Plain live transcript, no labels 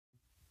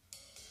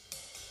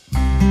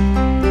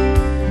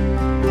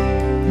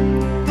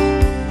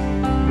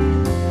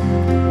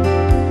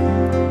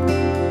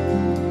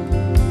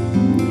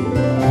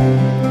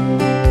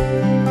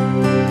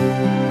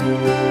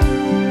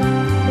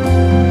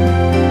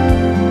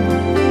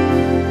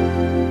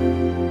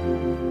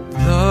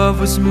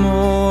was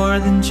more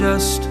than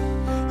just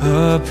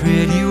a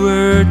pretty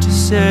word to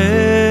say.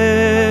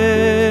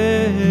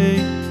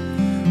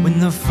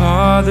 When the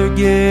Father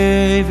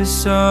gave His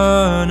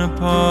Son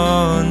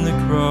upon the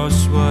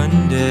cross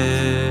one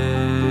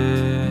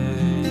day,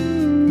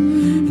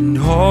 and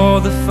all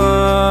the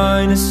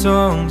finest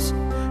songs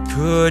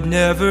could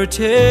never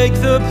take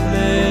the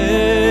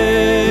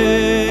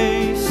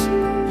place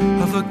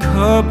of a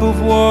cup of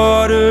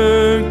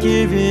water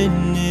given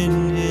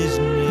in His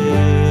name.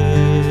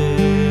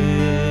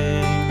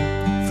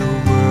 The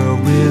world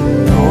will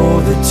know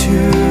the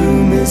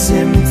tomb is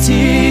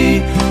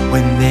empty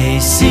when they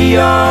see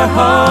our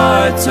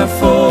hearts are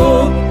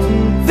full.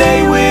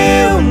 They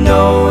will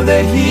know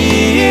that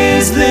He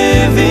is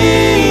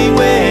living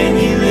when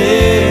He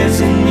lives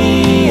in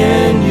me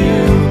and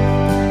you.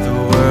 The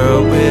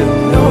world will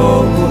know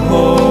who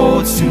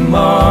holds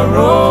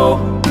tomorrow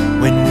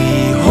when we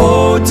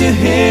hold to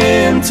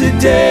Him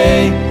today.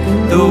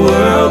 The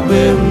world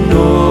will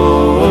know.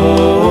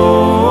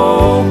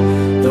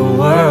 The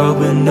world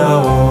will know.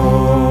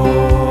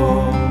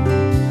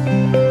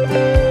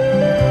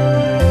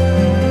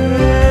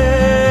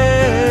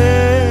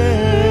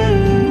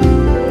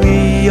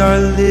 We are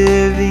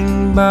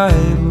living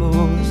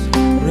Bibles,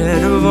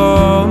 read of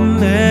all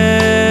men,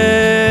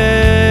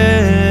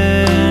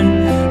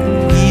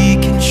 and we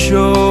can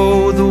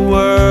show the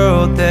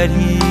world that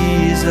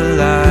He's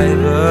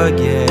alive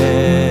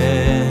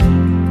again.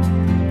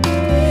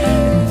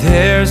 And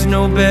there's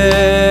no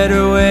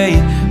better way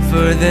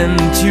for them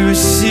to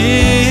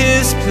see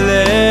His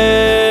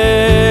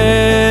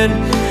plan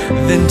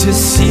than to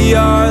see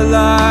our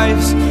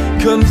lives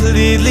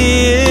completely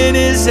in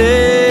His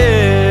hand.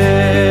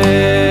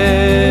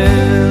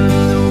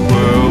 The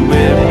world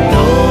will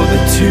know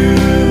the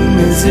tomb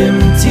is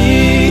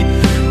empty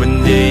when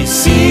they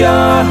see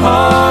our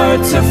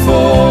hearts are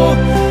full.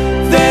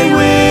 They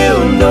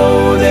will know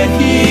that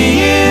He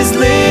is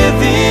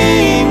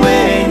living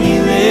when He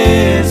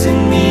lives in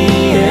me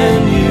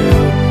and you.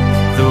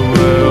 The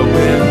world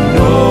will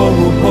know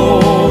who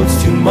holds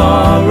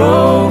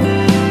tomorrow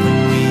when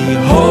we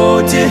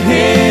hold to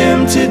Him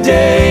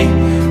today.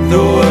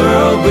 The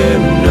world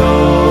will know.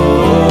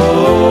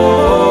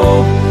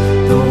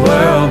 The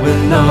world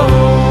will know.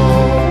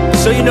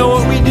 So you know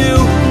what we do?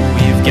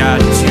 We've got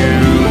to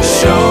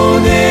show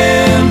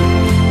them,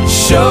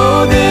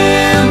 show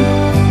them,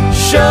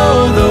 show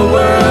the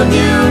world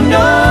you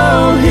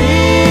know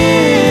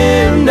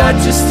Him, not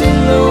just in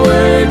the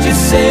words you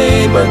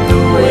say, but the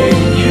way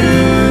you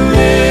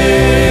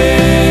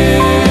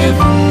live.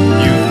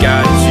 You've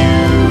got to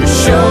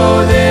show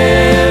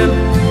them,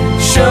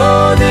 show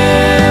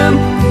them,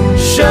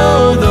 show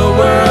the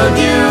world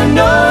you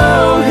know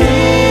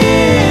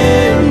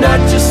Him, not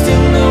just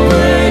in the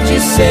words you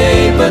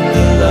say, but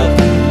the love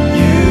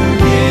you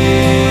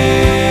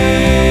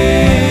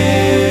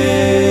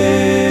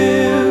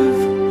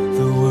give.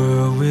 The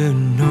world will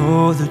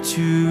know the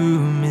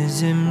tomb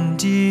is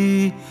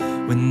empty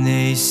when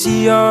they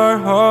see our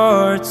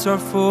hearts are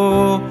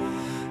full.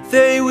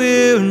 They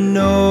will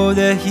know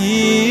that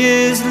He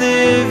is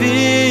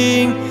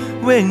living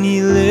when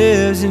He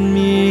lives in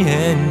me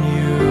and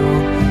you.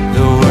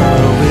 The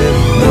world will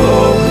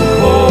know who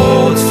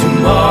holds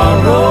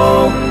tomorrow